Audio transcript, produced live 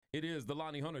It is the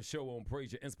Lonnie Hunter Show on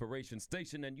Praise Your Inspiration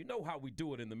Station, and you know how we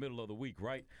do it in the middle of the week,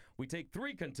 right? We take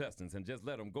 3 contestants and just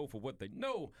let them go for what they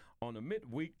know on the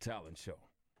midweek talent show.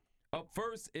 Up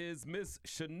first is Miss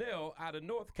Chanel out of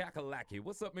North Kakalaki.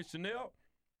 What's up, Miss Chanel?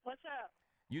 What's up?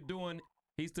 You doing?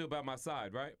 He's still by my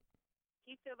side, right?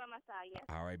 He's still by my side, yes.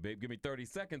 All right, babe, give me 30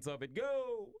 seconds of it.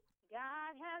 Go!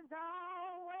 God has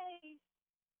always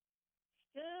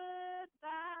stood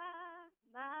by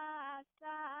my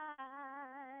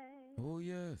side. Oh,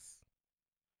 yes.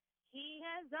 He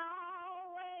has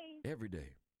always Every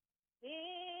day. been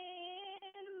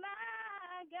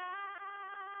my guide.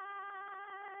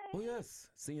 Oh, yes.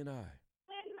 C&I. When my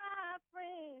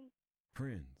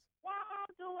Friends.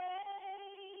 walked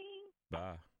away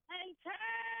Bye. and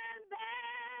turned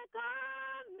back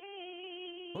on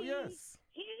me. Oh, yes.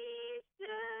 He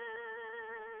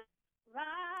stood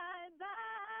right by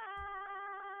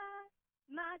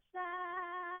my side.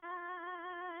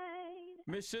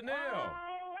 Miss Chanel.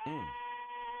 Always.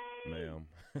 Ma'am.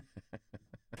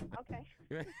 Okay.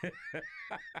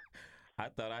 I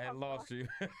thought I had lost you.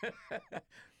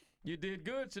 You did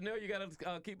good, Chanel. You got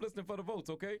to keep listening for the votes,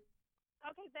 okay?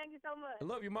 Okay, thank you so much. I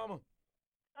love you, mama.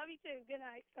 Love you too. Good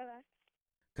night. Bye-bye.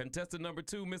 Contestant number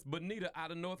 2, Miss Benita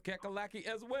out of North Kakalaki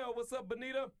as well. What's up,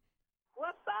 Benita?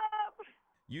 What's up?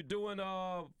 You doing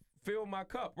Fill My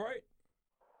Cup, right?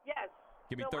 Yes.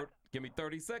 Give me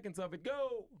 30 seconds of it.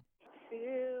 Go.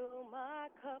 Fill my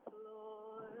cup,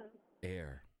 Lord.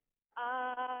 Air.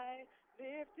 I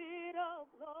lift it up,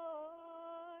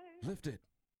 Lord. Lift it.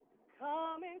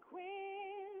 Come and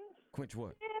quench Quench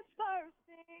what? this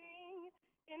thirsting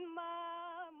in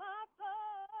my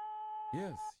soul.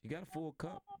 Yes, you got a full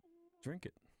cup. Drink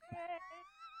it.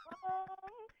 From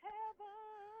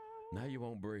heaven, Now you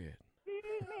want bread.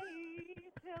 feed me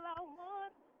till I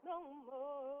want no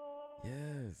more.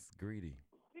 Yes, greedy.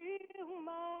 Fill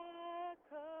my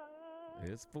cup.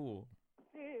 It's full.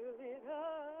 Fill it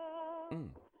up.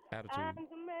 Attitude. And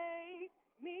make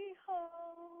me whole.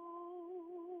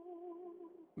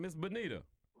 Miss Benita,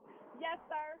 Yes,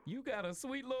 sir. you got a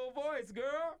sweet little voice,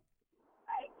 girl.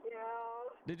 Thank you.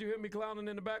 Did you hear me clowning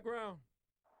in the background?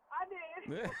 I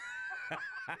did.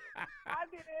 I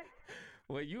did.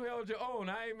 Well, you held your own.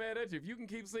 I ain't mad at you. If you can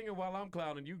keep singing while I'm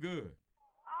clowning, you good.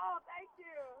 Oh, thank you.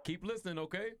 Keep listening,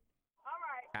 okay? All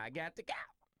right. I got to go.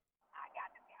 I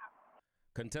got to go.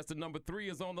 Contestant number 3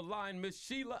 is on the line, Miss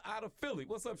Sheila out of Philly.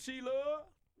 What's up, Sheila?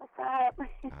 What's up?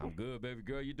 I'm good, baby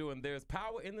girl. You doing There's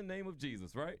Power in the Name of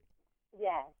Jesus, right?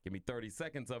 Yes. Give me 30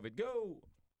 seconds of it. Go.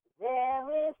 There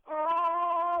is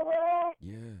power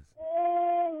Yes.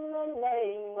 in the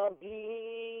name of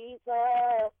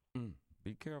Jesus.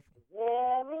 Be careful.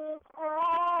 There is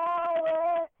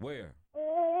power Where?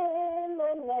 in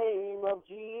the name of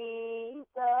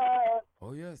Jesus.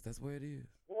 Oh, yes, that's where it is.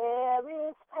 There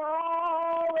is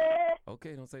power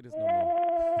Okay, don't say this no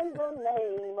more. in the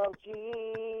name of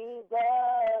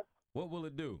Jesus. What will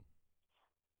it do?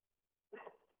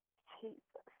 Jesus.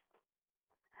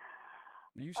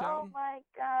 You Oh shouting? my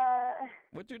God.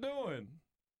 What you doing?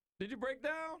 Did you break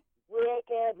down? Break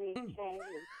every chain.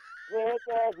 Break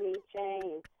every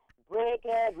chain. Break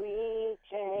every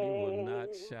chain. You will not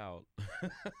shout.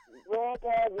 Break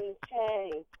every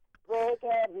chain. Break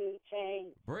every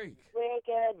chain. Break. Break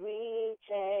every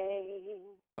chain.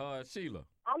 Sheila.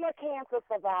 I'm a cancer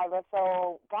survivor,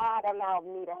 so God allowed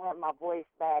me to have my voice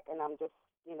back, and I'm just,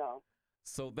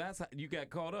 So that's how you got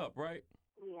caught up, right?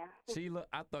 yeah. Sheila,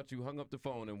 I thought you hung up the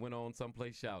phone and went on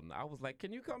someplace shouting. I was like,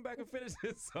 can you come back and finish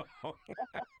this song?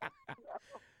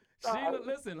 Sheila,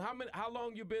 listen, how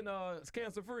long you been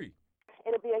cancer free?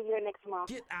 It'll be a year next month.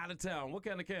 Get out of town. What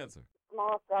kind of cancer?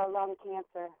 Small cell lung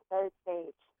cancer, 3rd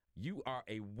stage. You are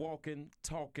a walking,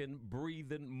 talking,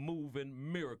 breathing,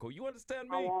 moving miracle. You understand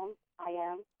me? I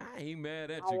am. I ain't mad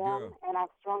at I you, am, girl. and I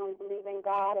strongly believe in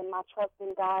God, and my trust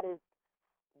in God is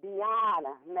beyond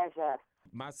measure.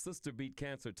 My sister beat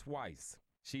cancer twice.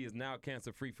 She is now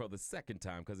cancer-free for the 2nd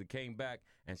time because it came back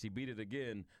and she beat it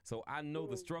again. So I know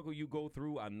the struggle you go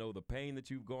through. I know the pain that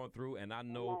you've gone through, and I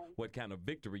know what kind of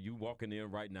victory you walking in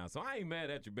right now. So I ain't mad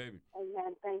at you, baby.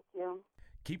 Amen. Thank you.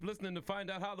 Keep listening to find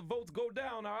out how the votes go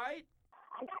down, all right?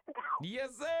 I got to go.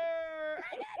 Yes, sir.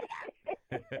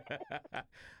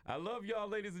 I love y'all,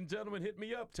 ladies and gentlemen. Hit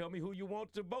me up. Tell me who you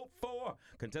want to vote for.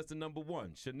 Contestant number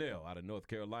 1, Chanel out of North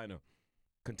Carolina.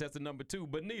 Contestant number 2,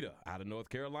 Benita out of North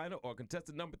Carolina. Or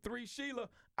contestant number 3, Sheila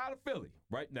out of Philly.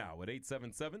 Right now at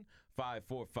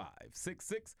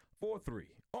 877-545-6643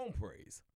 on Praise